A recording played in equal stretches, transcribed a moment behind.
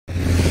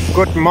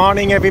Good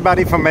morning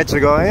everybody from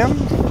Medjugorje.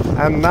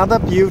 Another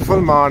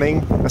beautiful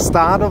morning, the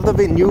start of the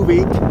new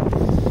week,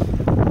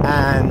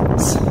 and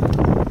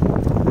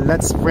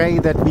let's pray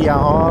that we are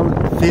all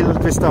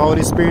filled with the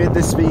Holy Spirit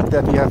this week,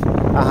 that we have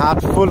a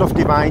heart full of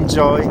divine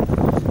joy.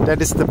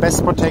 That is the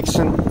best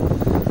protection,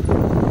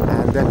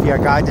 and that we are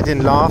guided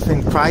in love,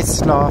 in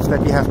Christ's love,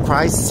 that we have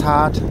Christ's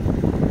heart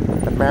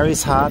and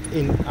Mary's heart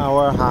in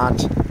our heart,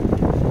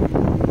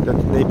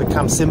 that they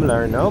become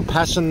similar,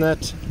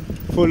 passionate,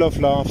 full of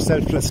love,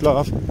 selfless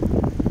love.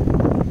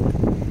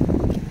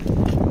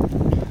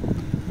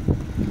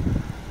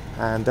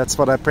 And that's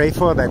what I pray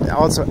for, that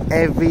also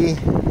every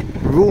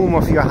room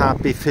of your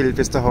heart be filled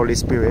with the Holy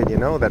Spirit,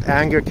 that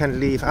anger can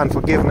leave,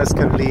 unforgiveness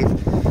can leave.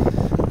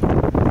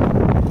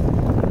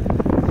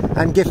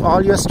 And give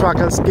all your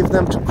struggles, give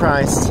them to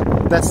Christ.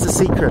 That's the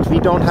secret. We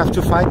don't have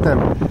to fight them.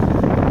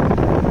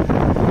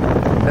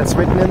 That's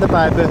written in the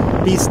Bible.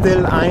 Be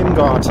still, I am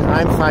God.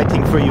 I'm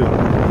fighting for you.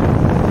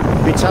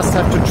 We just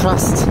have to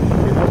trust.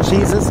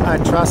 Jesus, I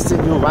trust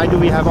in you. Why do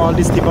we have all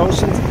these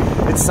devotions?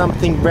 It's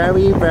something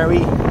very,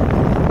 very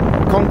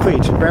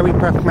concrete, very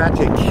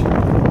pragmatic.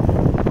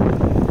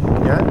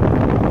 Yeah?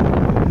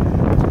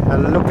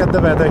 And look at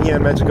the weather here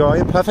in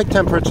Medjugorje. Perfect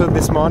temperature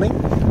this morning.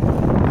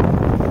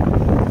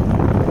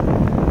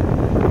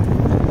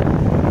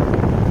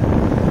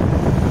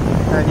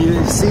 And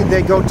you see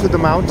they go to the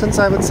mountains,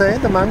 I would say,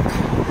 the monk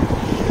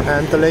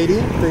and the lady,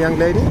 the young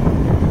lady.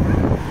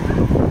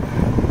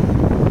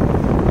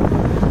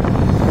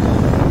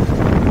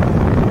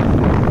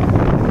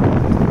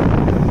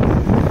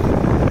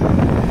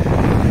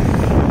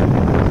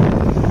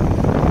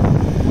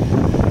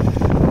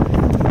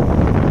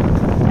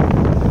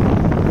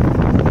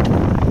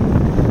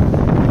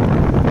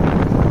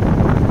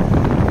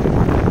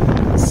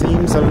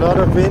 Seems a lot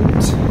of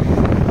wind,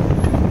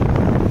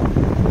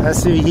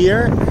 as you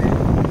hear.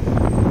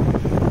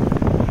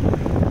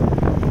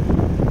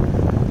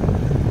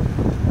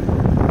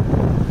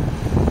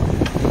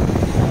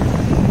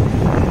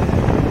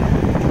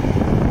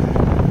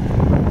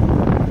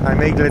 I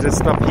make a little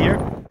stop here,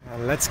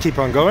 and let's keep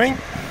on going.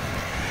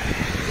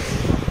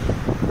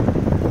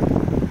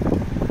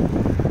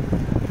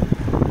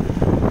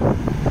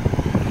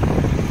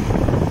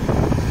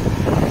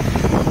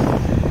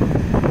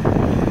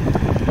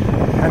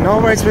 And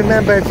always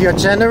remember, if you're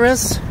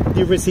generous,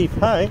 you receive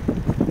high.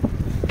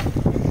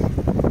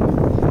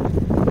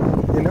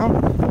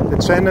 The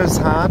generous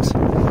heart,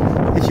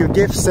 if you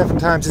give 7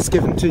 times, it's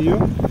given to you.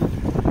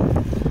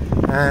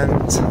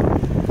 And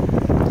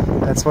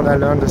that's what I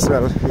learned as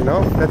well,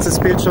 That's a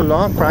spiritual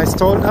law. Christ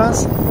told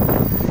us,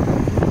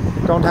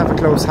 don't have a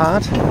closed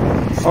heart,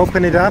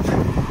 open it up.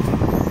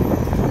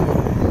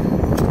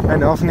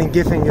 And often in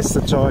giving is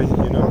the joy,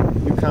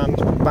 You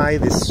can't buy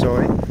this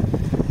joy.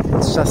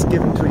 It's just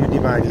given to you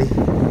divinely.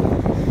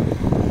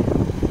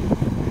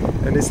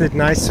 And isn't it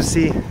nice to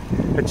see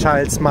a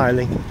child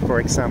smiling, for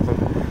example?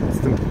 It's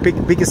the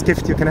biggest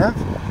gift you can have.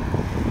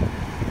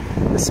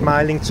 A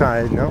smiling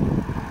child,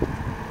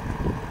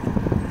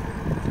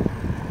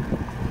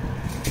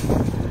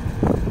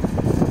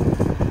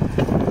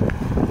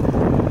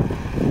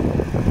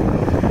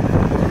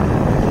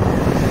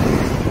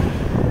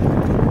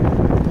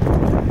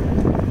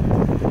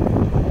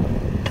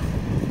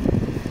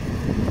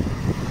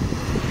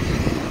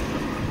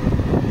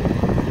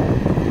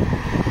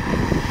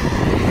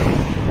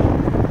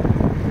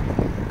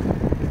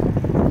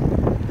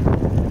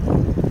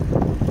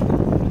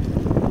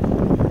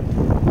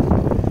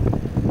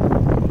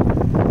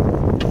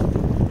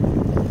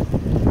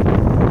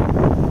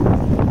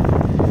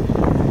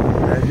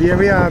 Here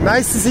we are.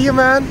 Nice to see you,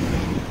 man.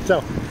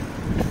 So,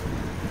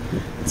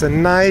 it's a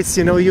nice,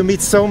 you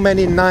meet so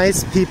many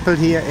nice people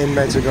here in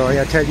Medjugorje.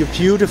 I tell you,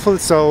 beautiful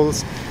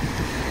souls.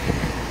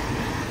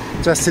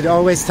 Just it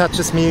always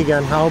touches me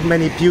again, how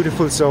many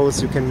beautiful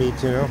souls you can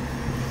meet,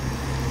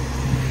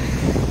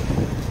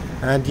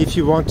 And if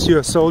you want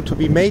your soul to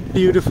be made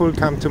beautiful,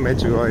 come to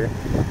Medjugorje.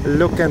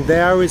 Look, and they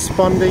are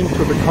responding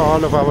to the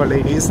call of Our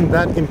Lady. Isn't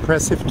that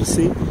impressive to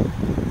see?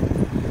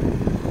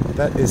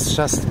 That is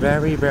just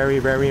very, very,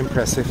 very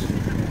impressive.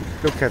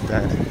 Look at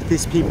that.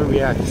 These people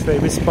react. They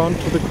respond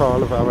to the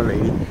call of Our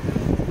Lady.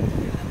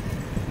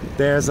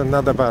 There's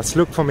another bus.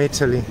 Look, from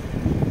Italy.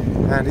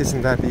 And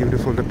isn't that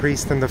beautiful? The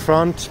priest in the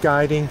front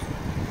guiding.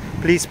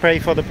 Please pray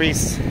for the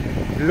priest.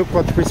 Look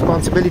what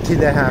responsibility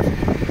they have.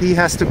 He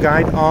has to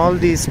guide all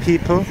these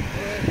people.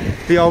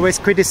 We always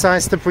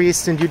criticize the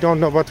priest, and you don't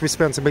know what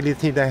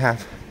responsibility they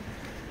have.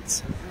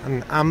 It's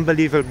an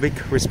unbelievable big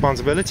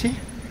responsibility.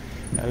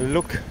 And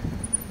look.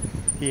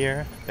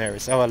 Here, there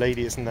is Our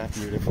Lady, isn't that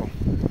beautiful?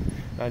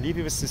 I leave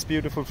you with this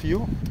beautiful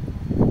view,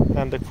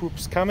 and the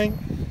group's coming.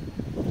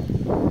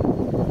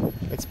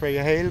 Let's pray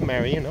a Hail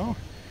Mary,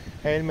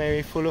 Hail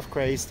Mary, full of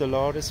grace, the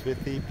Lord is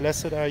with thee.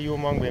 Blessed are you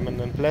among women,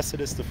 and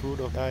blessed is the fruit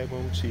of thy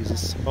womb,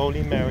 Jesus.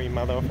 Holy Mary,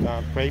 Mother of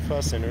God, pray for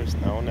us sinners,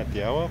 now and at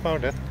the hour of our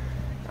death.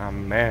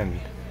 Amen.